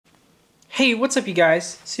Hey, what's up you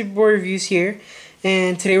guys? Superboy Reviews here,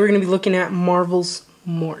 and today we're going to be looking at Marvel's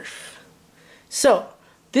Morph. So,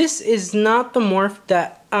 this is not the Morph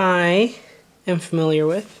that I am familiar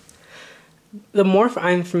with. The Morph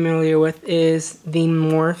I'm familiar with is the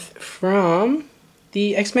Morph from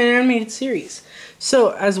the X-Men animated series.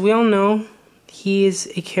 So, as we all know, he is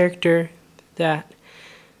a character that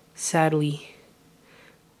sadly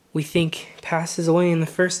we think passes away in the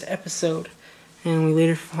first episode. And we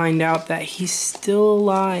later find out that he's still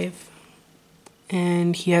alive.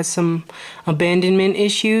 And he has some abandonment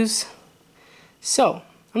issues. So,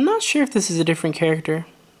 I'm not sure if this is a different character.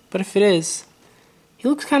 But if it is, he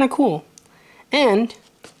looks kind of cool. And,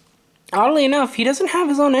 oddly enough, he doesn't have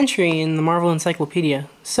his own entry in the Marvel Encyclopedia.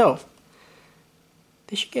 So,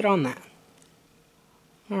 they should get on that.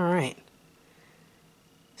 Alright.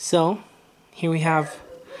 So, here we have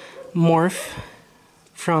Morph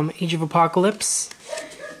from Age of Apocalypse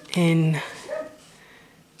in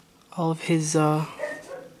all of his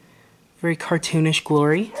very cartoonish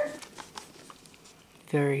glory.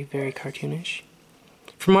 Very, very cartoonish.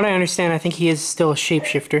 From what I understand, I think he is still a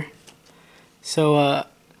shapeshifter. So, a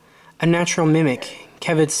natural mimic,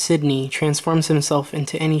 Kevin Sidney, transforms himself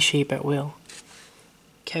into any shape at will.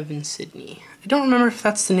 Kevin Sidney. I don't remember if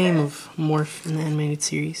that's the name of Morph in the animated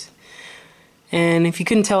series. And if you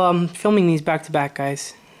couldn't tell, I'm filming these back to back,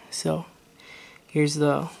 guys. So, here's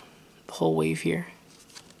the whole wave here.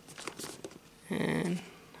 And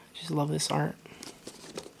I just love this art.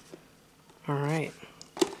 Alright.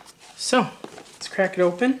 So, let's crack it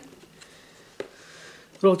open.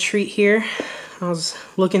 Little treat here. I was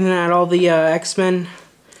looking at all the X-Men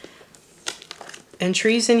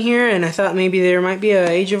entries in here, and I thought maybe there might be a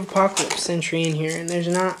Age of Apocalypse entry in here, and there's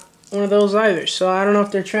not one of those either. So, I don't know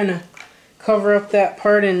if they're trying to cover up that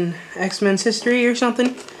part in X-Men's history or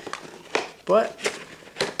something, but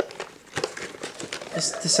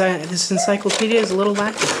this encyclopedia is a little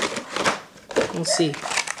lacking. We'll see.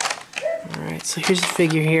 Alright, so here's the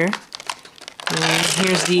figure here. And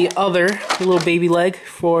here's the other little baby leg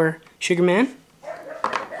for Sugar Man.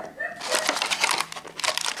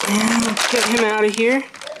 And let's get him out of here.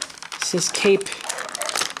 His cape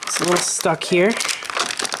is a little stuck here.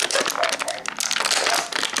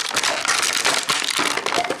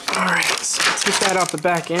 Alright, so let's get that off the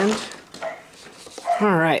back end.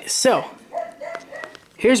 Alright, so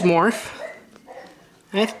here's Morph.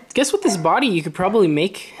 I guess with this body you could probably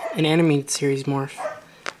make an animated series Morph.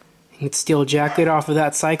 You could steal a jacket off of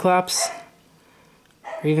that Cyclops,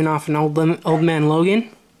 or even off an old man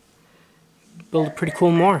Logan. Build a pretty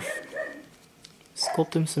cool Morph.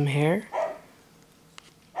 Sculpt him some hair.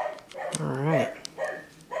 Alright.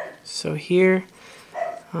 So here,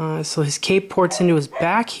 so his cape ports into his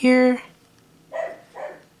back here,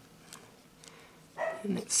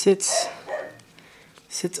 and it sits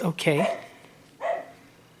okay.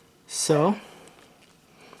 So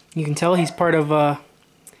you can tell he's part of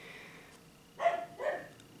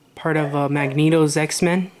Magneto's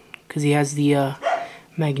X-Men, because he has the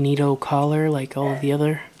Magneto collar like all of the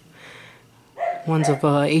other ones of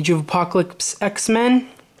Age of Apocalypse X-Men.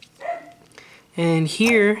 And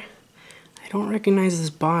here, I don't recognize this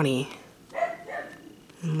body,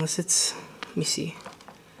 unless it's, let me see,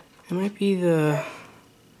 it might be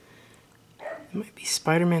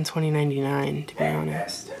Spider-Man 2099, to be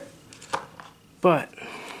honest. But,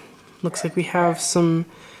 looks like we have some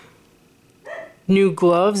new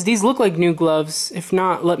gloves. These look like new gloves. If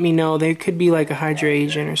not, let me know. They could be like a Hydra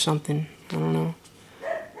agent or something. I don't know.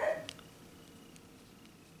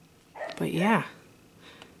 But yeah.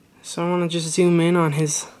 So I want to just zoom in on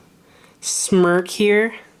his smirk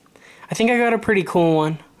here. I think I got a pretty cool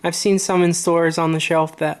one. I've seen some in stores on the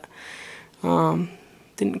shelf that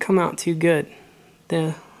didn't come out too good.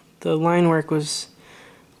 The line work was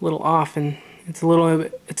a little off, and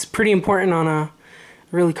it's pretty important on a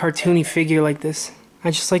really cartoony figure like this.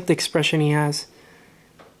 I just like the expression he has.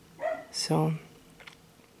 So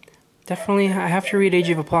definitely I have to read Age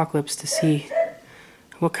of Apocalypse to see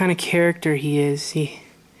what kind of character he is.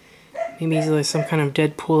 Maybe he's like some kind of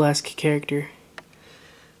Deadpool-esque character.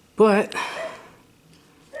 But,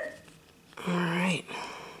 alright.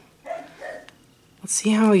 Let's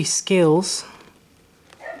see how he scales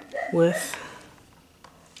with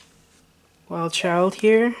Wild Child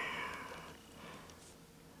here.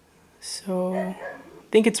 So, I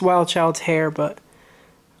think it's Wild Child's hair,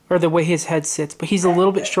 or the way his head sits, but he's a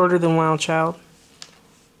little bit shorter than Wild Child.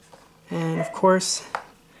 And of course,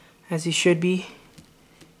 as he should be,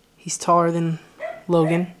 he's taller than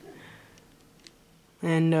Logan.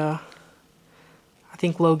 And I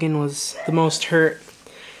think Logan was the most hurt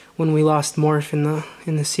when we lost Morph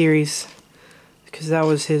in the series. because that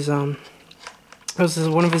was his one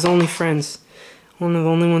of his only friends, one of the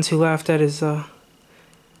only ones who laughed at his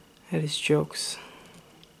jokes.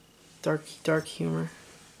 Dark humor.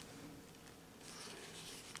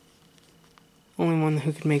 Only one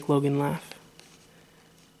who could make Logan laugh.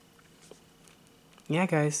 Yeah,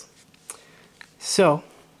 guys. So,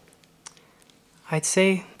 I'd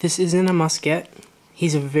say this isn't a must-get.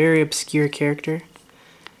 He's a very obscure character.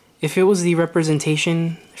 If it was the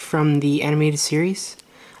representation from the animated series,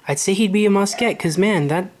 I'd say he'd be a must-get, because,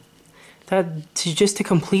 man, just to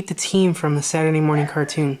complete the team from the Saturday morning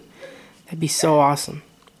cartoon, that'd be so awesome.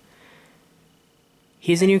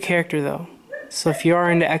 He's a new character, though. So if you are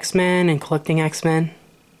into X-Men and collecting X-Men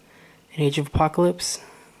and Age of Apocalypse,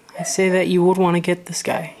 I'd say that you would want to get this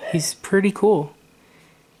guy. He's pretty cool.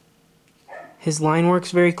 His line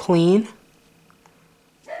work's very clean.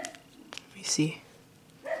 Let me see.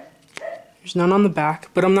 There's none on the back,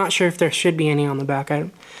 but I'm not sure if there should be any on the back.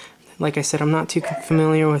 Like I said, I'm not too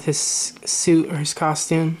familiar with his suit or his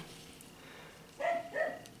costume.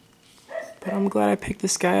 But I'm glad I picked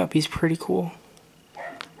this guy up. He's pretty cool.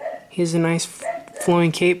 He has a nice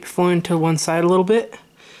flowing cape, flowing to one side a little bit.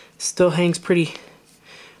 Still hangs pretty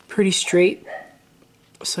straight.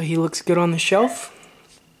 So he looks good on the shelf.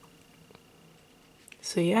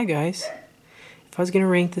 So yeah, guys. If I was going to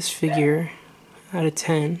rank this figure out of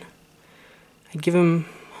 10, I'd give him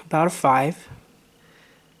about a 5.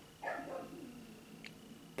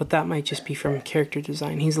 But that might just be from character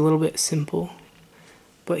design. He's a little bit simple.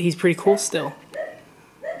 But he's pretty cool still.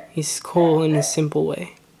 He's cool in a simple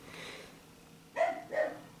way.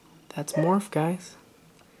 That's Morph, guys.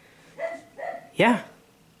 Yeah.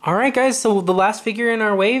 Alright, guys, so the last figure in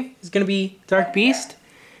our wave is going to be Dark Beast.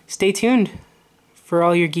 Stay tuned for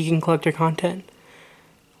all your Geek and Collector content.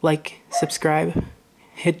 Like, subscribe,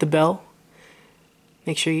 hit the bell.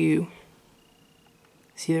 Make sure you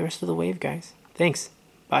see the rest of the wave, guys. Thanks.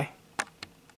 Bye.